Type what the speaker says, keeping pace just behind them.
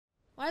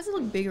Why does it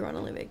look bigger on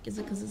Olympic? Is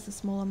it because it's a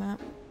smaller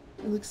map?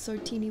 It looks so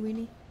teeny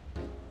weeny.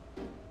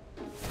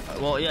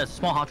 Well, yeah, it's a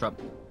small hot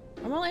drop.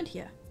 I'm gonna land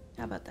here.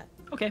 How about that?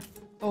 Okay.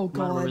 Oh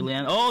god. Where we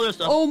land. Oh, there's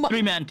a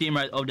 3-man team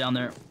right. Oh, down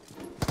there.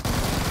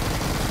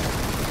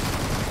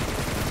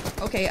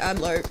 Okay, I'm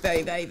low.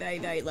 Very, very, very,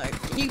 very low.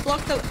 Can you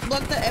block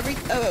the every?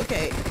 Oh,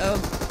 okay.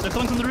 They're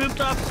coming from the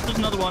rooftops. There's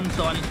another one,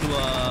 so I need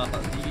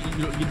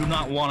to. You do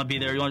not want to be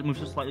there. You want to move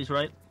just slightly to the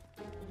right.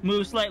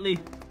 Move slightly.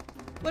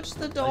 Watch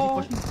the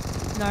door.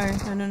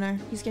 No.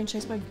 He's getting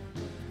chased by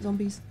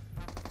zombies.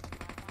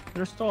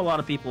 There's still a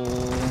lot of people.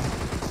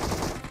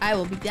 I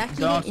will be back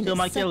in a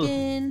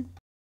second.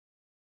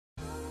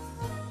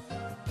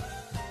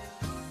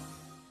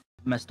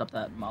 Messed up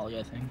that molly,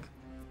 I think.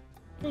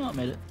 Oh, I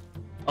made it.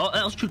 Oh,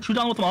 let's two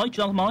down with the molly. 2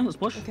 down with the molly. Let's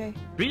push. Okay.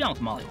 3 down with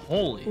the molly.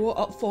 Holy.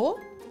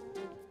 4?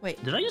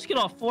 Wait. Did I just get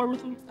off 4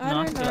 with them? I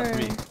don't know. Got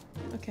 3.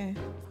 Okay.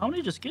 How many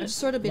did you just get? It's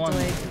sort of a bit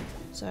delayed.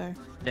 So.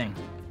 Dang.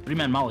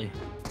 3-man molly.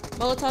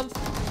 Molotov.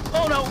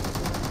 Oh no.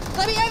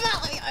 Let me over.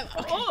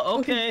 Okay. Oh,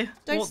 okay.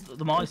 Well,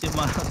 the molly saved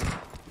my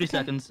 3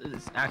 seconds.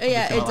 It's actually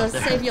yeah, it does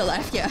save your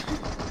life. Yeah.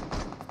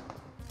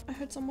 I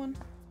heard someone.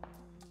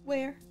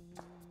 Where?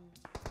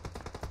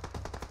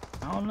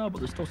 I don't know, but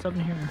there's still 7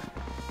 here.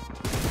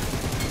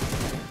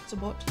 It's a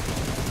bot.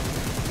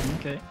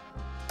 Okay.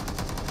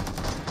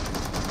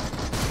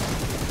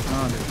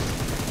 Oh,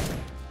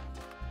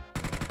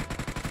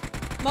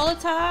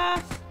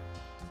 Molotov!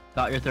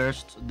 Got your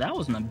thirst. That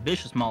was an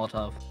ambitious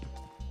Molotov.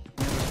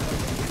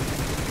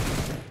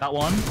 Got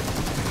one.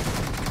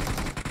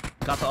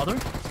 Got the other.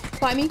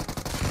 By me.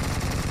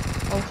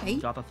 Okay.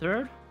 Got the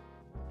third.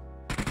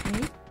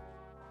 Okay.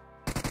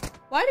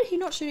 Why did he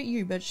not shoot at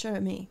you, but shoot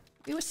at me?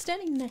 We were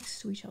standing next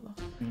to each other.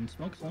 And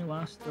smokes only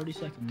lasts 30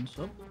 seconds.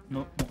 Oh,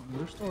 no,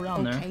 they're still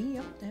around there. Okay,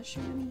 yep, they're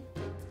shooting at me.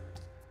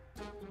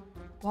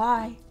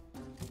 Why?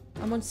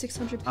 I'm on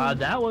 600 ping.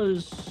 That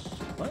was...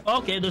 What?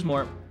 Okay, there's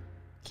more.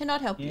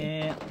 Cannot help you.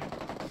 Yeah.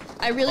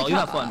 I really can't. You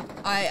have fun.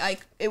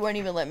 It won't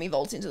even let me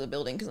vault into the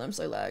building because I'm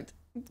so lagged.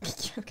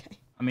 Okay.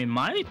 I mean,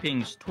 my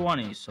ping's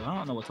 20, so I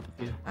don't know what's up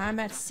with you. I'm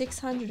at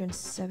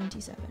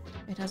 677.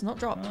 It has not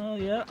dropped. Oh,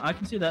 yeah, I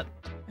can see that.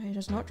 It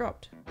has not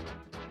dropped.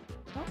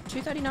 Oh,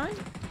 239?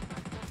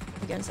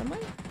 Again, somewhere?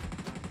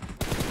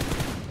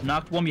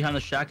 Knocked one behind the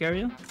shack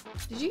area.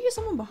 Did you hear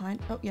someone behind?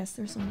 Oh, yes,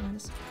 there's someone behind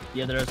us.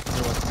 Yeah, there was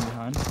someone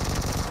behind.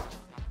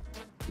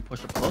 He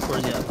pushed up close. Where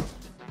is he at?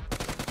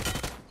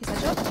 He's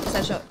headshot? He's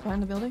headshot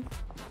behind the building.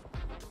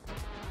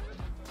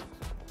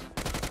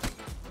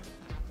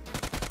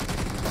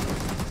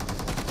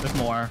 There's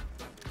more.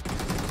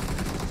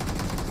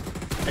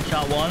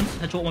 Headshot once.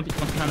 Headshot once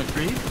behind the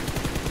tree.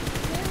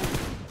 Yeah.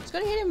 Just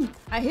gotta hit him.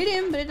 I hit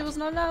him, but it was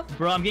not enough.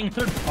 Bro, I'm getting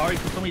third party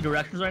from so many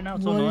directions right now.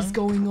 It's so annoying. What is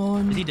going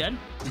on? Is he dead?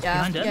 Is yeah.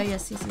 behind dead? Yeah,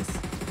 yes.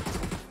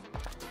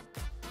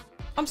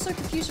 I'm so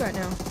confused right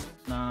now.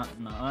 Nah.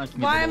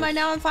 Why am I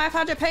now on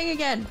 500 ping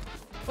again?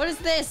 What is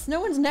this? No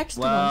one's next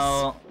to us.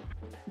 Well,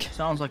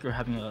 sounds like you're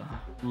having a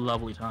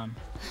lovely time.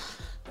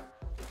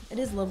 It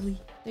is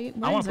lovely. I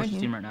want to push the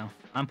team right now.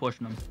 I'm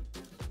pushing them.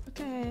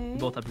 Okay. We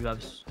both have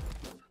revives.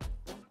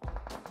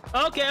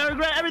 Okay, I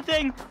regret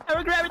everything!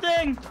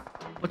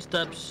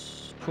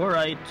 Footsteps. To our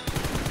right.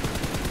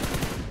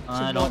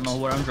 I don't know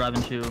where I'm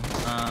driving to.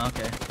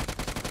 Okay.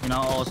 You know,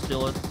 I'll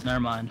steal it.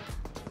 Never mind.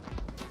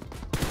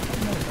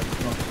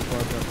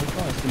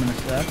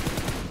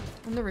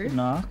 On the roof?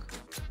 Knock.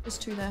 There's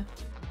 2 there.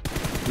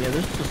 Yeah,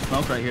 there's just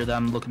smoke right here that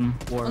I'm looking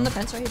for. On the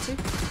fence right here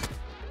too.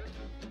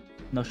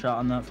 No shot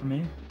on that for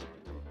me.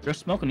 They're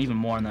smoking even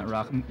more on that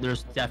rock.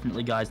 There's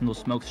definitely guys in those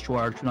smokes.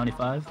 Shore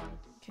 295.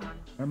 Okay.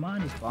 Never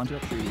mind, he's gone to a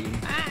tree.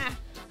 Ah!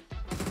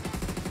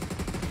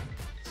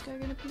 This guy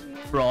gonna pee me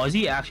out? Bro, is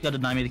he actually got to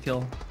deny me the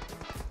kill?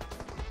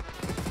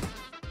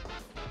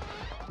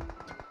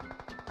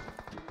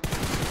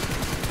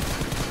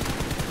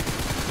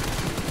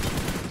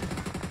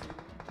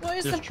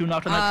 There's 2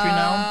 knocked on that tree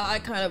now. I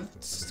kind of...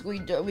 We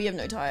have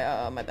no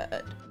tire. My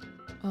bad.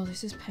 Oh,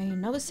 this is pain.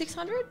 Another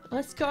 600?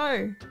 Let's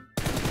go.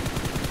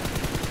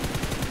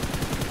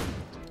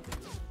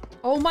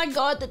 Oh my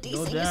god, the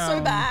desync is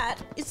so bad.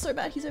 It's so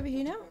bad. He's over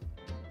here now.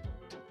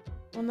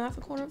 On that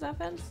corner of that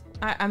fence.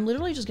 I'm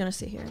literally just gonna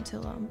sit here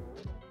until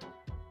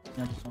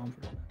Yeah, just on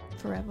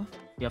forever.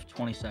 You have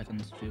 20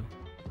 seconds too.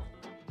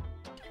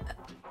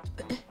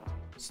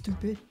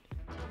 Stupid.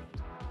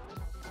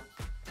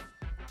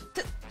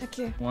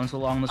 Okay. One's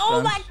along the fence.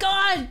 Oh my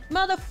god!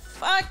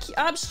 Motherfuck!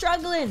 I'm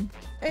struggling.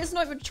 It's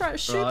not even trying to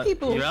shoot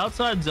people. You're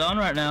outside zone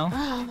right now.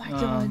 Oh my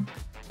god.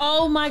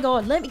 Oh my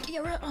god. Let me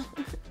get around.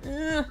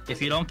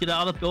 If you don't get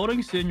out of the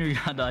building soon, you're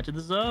gonna die to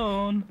the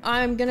zone.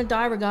 I'm gonna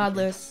die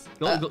regardless.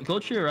 Go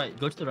to your right.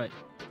 Go to the right.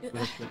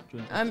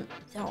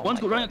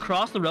 One's running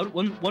across the road.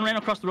 One ran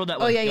across the road that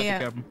way. Oh yeah. Take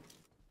care of him.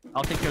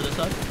 I'll take care of this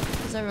side.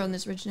 There's everyone on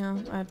this ridge now.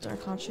 I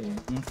can't shoot him.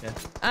 Okay.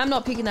 I'm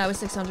not peeking that with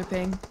 600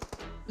 ping.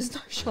 There's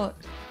no shot.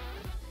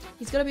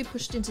 He's gotta be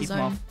pushed into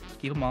zone.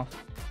 Keep him off.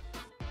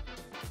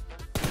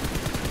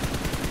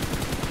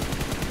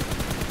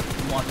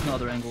 I'm watching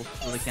other angles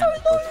so they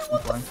can't push.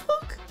 What the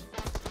fuck?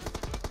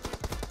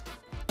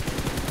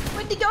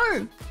 he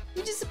go?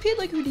 He disappeared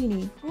like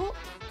Houdini. Oh.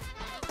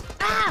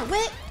 Ah,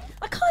 where?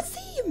 I can't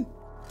see him.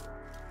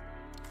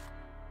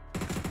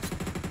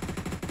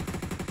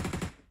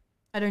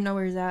 I don't know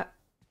where he's at.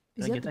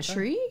 Is he at the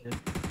tree? Yeah.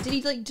 Did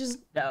he like just...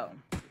 No.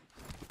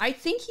 I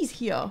think he's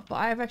here, but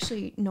I have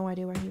actually no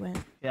idea where he went.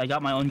 Yeah, I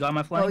got my own guy on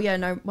my flank. Oh yeah,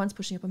 no, one's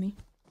pushing up on me.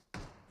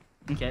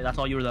 Okay, that's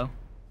all you were though.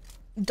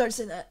 Don't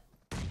say that.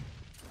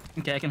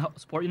 Okay, I can help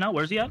support you now.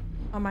 Where's he at?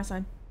 On my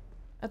side.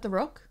 At the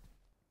rock.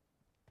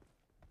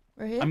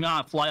 We're here. I'm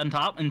gonna fly on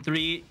top in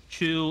 3,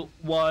 2,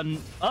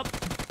 1, up.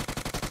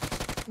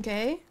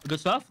 Okay. Good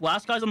stuff.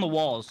 Last guy's on the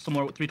walls,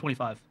 somewhere with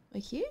 325.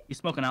 Like here? He's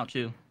smoking out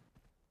too.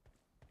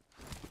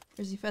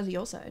 Or is he further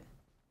your side?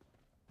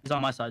 He's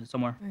on my side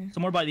somewhere. Right.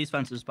 Somewhere by these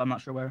fences, but I'm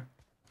not sure where.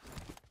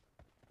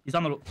 He's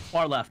on the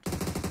far left.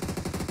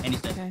 And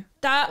he's dead. Okay.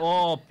 That...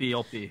 OP.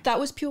 That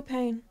was pure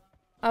pain.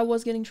 I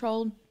was getting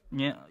trolled.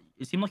 Yeah,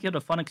 it seemed like you had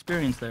a fun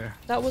experience there.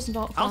 That was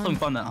not fun. I was having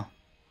fun though.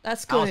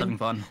 That's good. I was having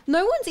fun.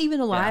 No one's even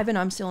alive and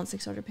I'm still on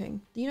 600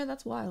 ping. You know,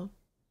 that's wild.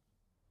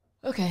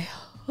 Okay.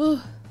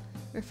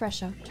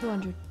 Refresher.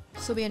 200.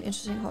 This will be an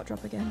interesting hot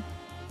drop again.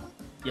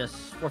 Yes,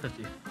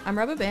 450. I'm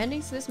rubber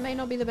banding, so this may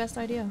not be the best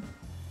idea.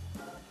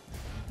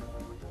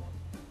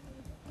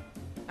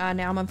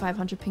 Now I'm on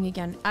 500 ping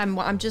again.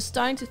 I'm just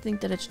starting to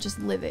think that it's just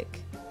Livic.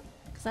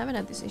 Because I haven't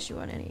had this issue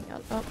on any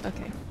other... Oh,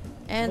 okay.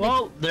 And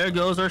well, there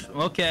goes our...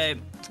 Okay.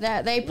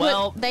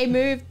 They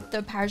moved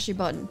the parachute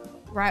button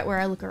right where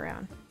I look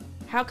around.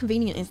 How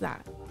convenient is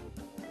that?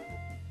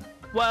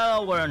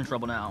 Well, we're in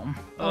trouble now.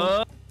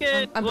 Oh.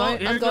 Okay. I'm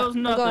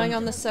going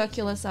on the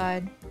circular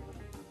side.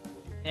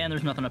 And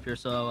there's nothing up here,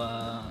 so,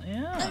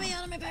 yeah. Let me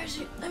out of my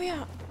parachute. Let me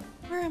out.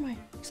 Where am I?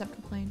 Except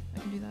complain. I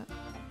can do that.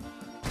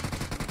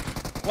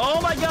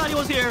 Oh my god, he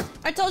was here!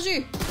 I told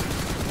you!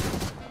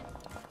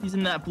 He's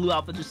in that blue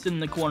outfit just sitting in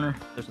the corner.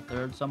 There's a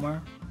third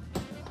somewhere.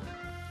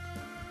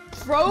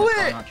 Throw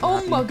it!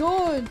 Oh my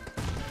god!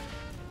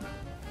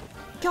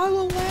 Go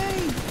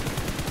away!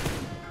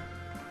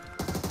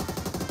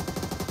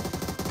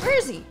 Where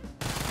is he?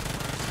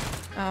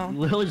 Oh.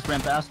 Literally just ran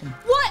past him.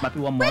 What? Might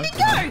be one more. Where'd he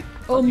go?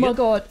 Oh my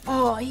god.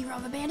 Oh, he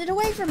rubber banded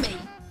away from me.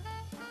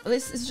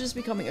 This is just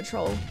becoming a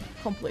troll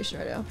compilation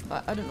right now.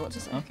 I don't know what to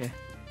say. Okay.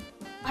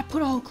 I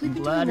put a whole clip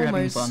into him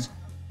almost. Fun.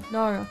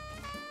 No.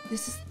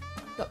 This is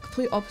the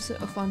complete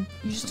opposite of fun.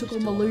 You just took all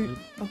my loot.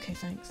 Okay,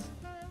 thanks.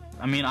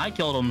 I mean, I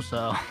killed him,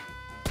 so...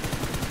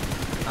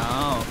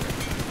 Oh.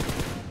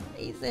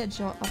 He's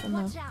headshot up in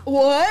there.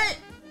 What?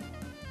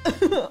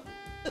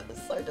 It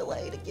was so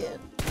delayed again.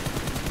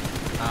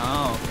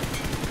 Oh.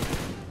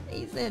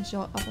 He's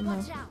headshot up in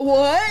there.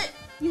 What?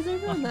 He's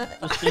over on that.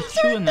 There's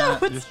two in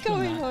that. What's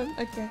going on?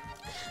 Okay.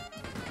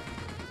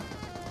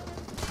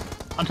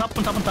 On top.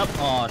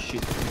 Oh,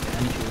 shoot.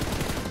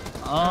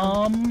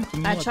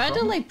 Okay, I tried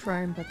to lay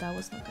prone, but that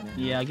was not gonna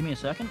happen. Yeah, give me a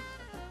second.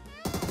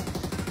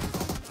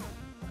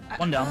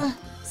 One down.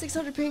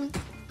 600 ping.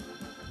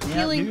 Yeah,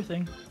 Healing. do your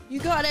thing. You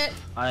got it.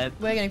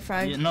 We're getting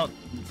fragged. Yeah, no.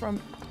 From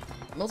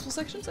multiple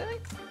sections, I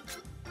think.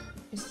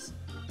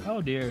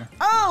 Oh dear.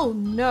 Oh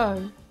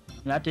no.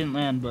 That didn't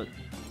land, but.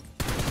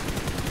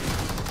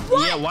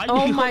 What? Yeah, why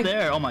did you go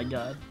there? Oh my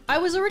god. I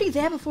was already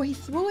there before he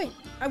threw it.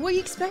 What do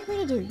you expect me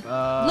to do?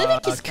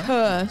 Livic is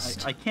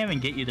cursed. I can't even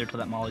get you there till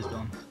that molly's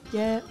gone.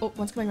 Yeah. Oh,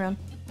 one's coming around.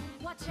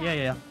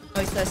 Yeah. Oh,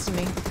 he's thirsty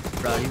me.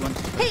 Bro, he went.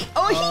 Hey!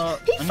 Oh,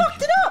 he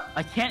fucked it up!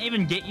 I can't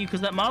even get you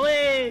because that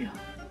molly!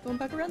 Going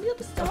back around the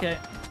other side. Okay.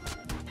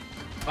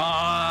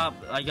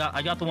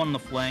 I got the one on the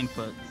flank,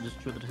 but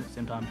just two at the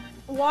same time.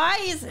 Why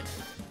is it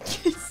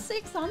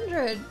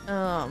 600?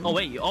 Oh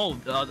wait. Oh,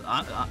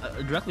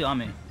 directly on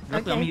me.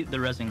 Directly on me. They're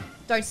rezzing.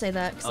 Don't say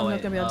that, because I'm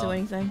not gonna be able to do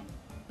anything.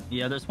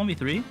 Yeah, there's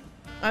 1v3.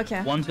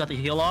 Okay. One's got the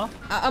heal off.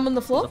 I'm on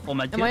the floor. Full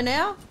med Am I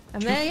now? Am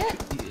there yet?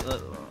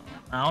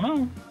 I don't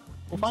know.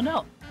 We'll find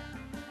out.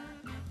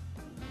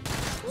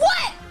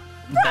 What?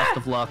 Best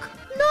of luck.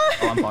 No.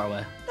 Oh, I'm far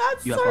away.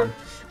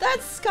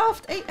 That's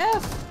scuffed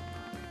AF.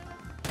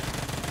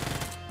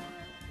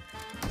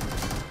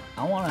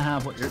 I want to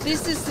have what you're.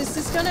 This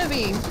is gonna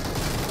be.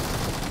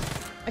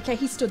 Okay,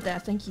 he stood there.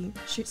 Thank you.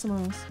 Shoot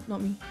someone else,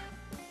 not me.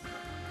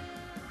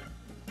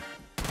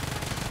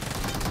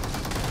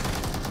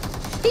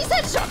 He's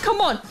headshot.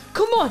 Come on.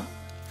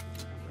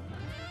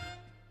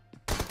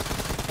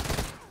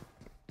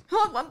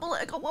 Oh, one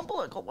bullet. I got one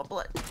bullet.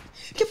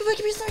 Give me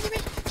a second.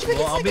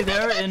 Well, I'll be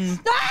there in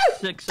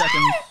 6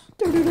 seconds.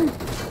 No.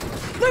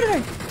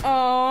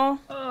 Aww.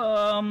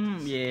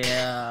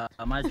 Yeah.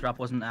 My drop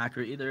wasn't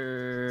accurate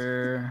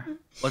either.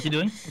 What's he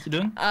doing?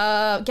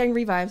 Getting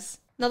revives.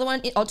 Another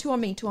one. Oh, two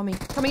on me.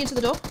 Coming into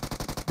the door.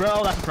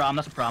 Bro, that's a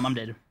problem. I'm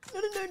dead.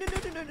 No.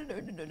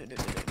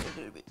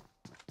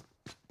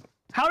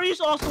 How are you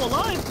also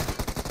alive?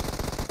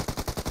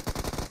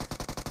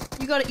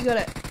 You got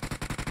it.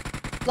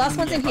 Last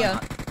one's in here.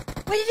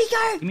 Where did he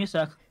go? Give me a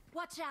sec.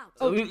 Watch out.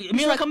 Oh,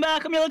 Amelia, come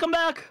back.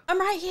 I'm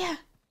right here.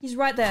 He's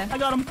right there. I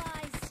got him.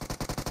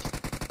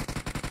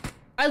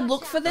 I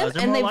look for them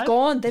and they've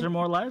gone. Is there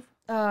more alive?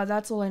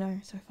 That's all I know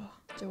so far.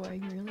 Do I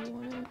really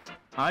want it?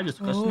 I just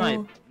took a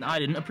snipe. I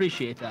didn't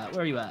appreciate that.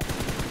 Where are you at?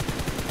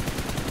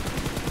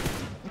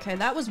 Okay,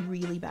 that was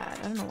really bad.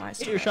 I don't know why I Hit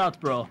said your that. shots,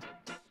 bro. Are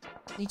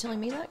you telling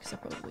me that? Because I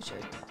probably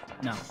should.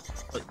 No,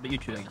 but you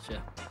too, I guess,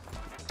 yeah.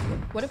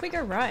 What if we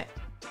go right?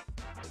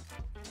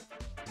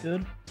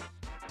 Good.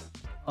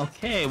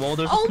 Okay, well,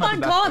 there's. Oh my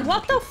god,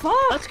 what the fuck?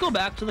 Let's go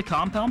back to the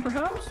compound,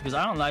 perhaps, because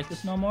I don't like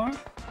this no more.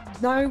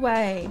 No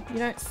way. You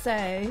don't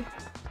say.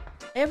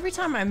 Every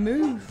time I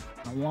move.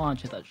 I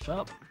want you that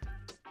shop.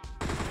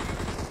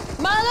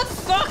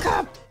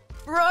 Motherfucker!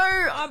 Bro,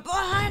 I'm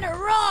behind a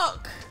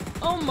rock!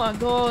 Oh my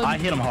god. I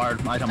hit him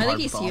hard. I think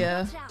he's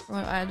here.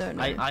 Well, I don't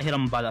know. I hit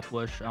him by that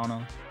bush. I don't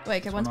know.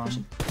 Wait, okay, one's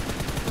pushing.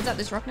 Is that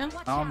this rock now?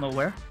 I don't know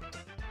where.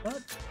 What?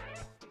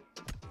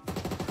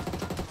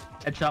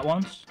 Headshot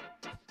once.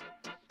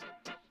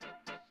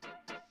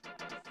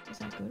 Is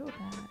that good or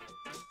bad?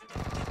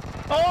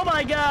 Oh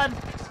my god!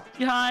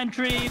 Behind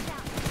tree.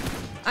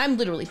 I'm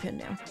literally pinned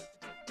now.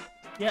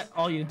 Yeah,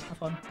 all you. Have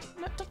fun.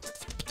 No,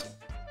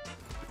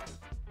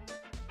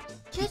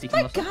 get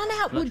my gun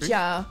out, would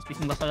ya?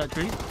 Speaking left side of that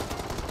tree.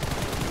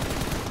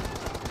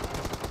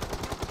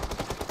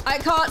 I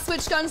can't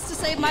switch guns to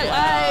save my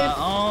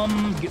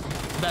life.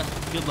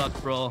 Good luck,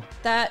 bro.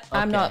 That Okay.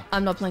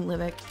 I'm not playing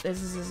Livik.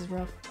 This is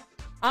rough.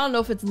 I don't know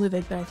if it's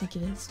Livik, but I think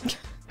it is.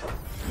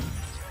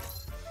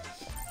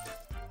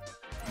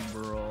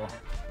 Bro.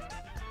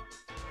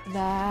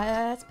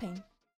 That's pain.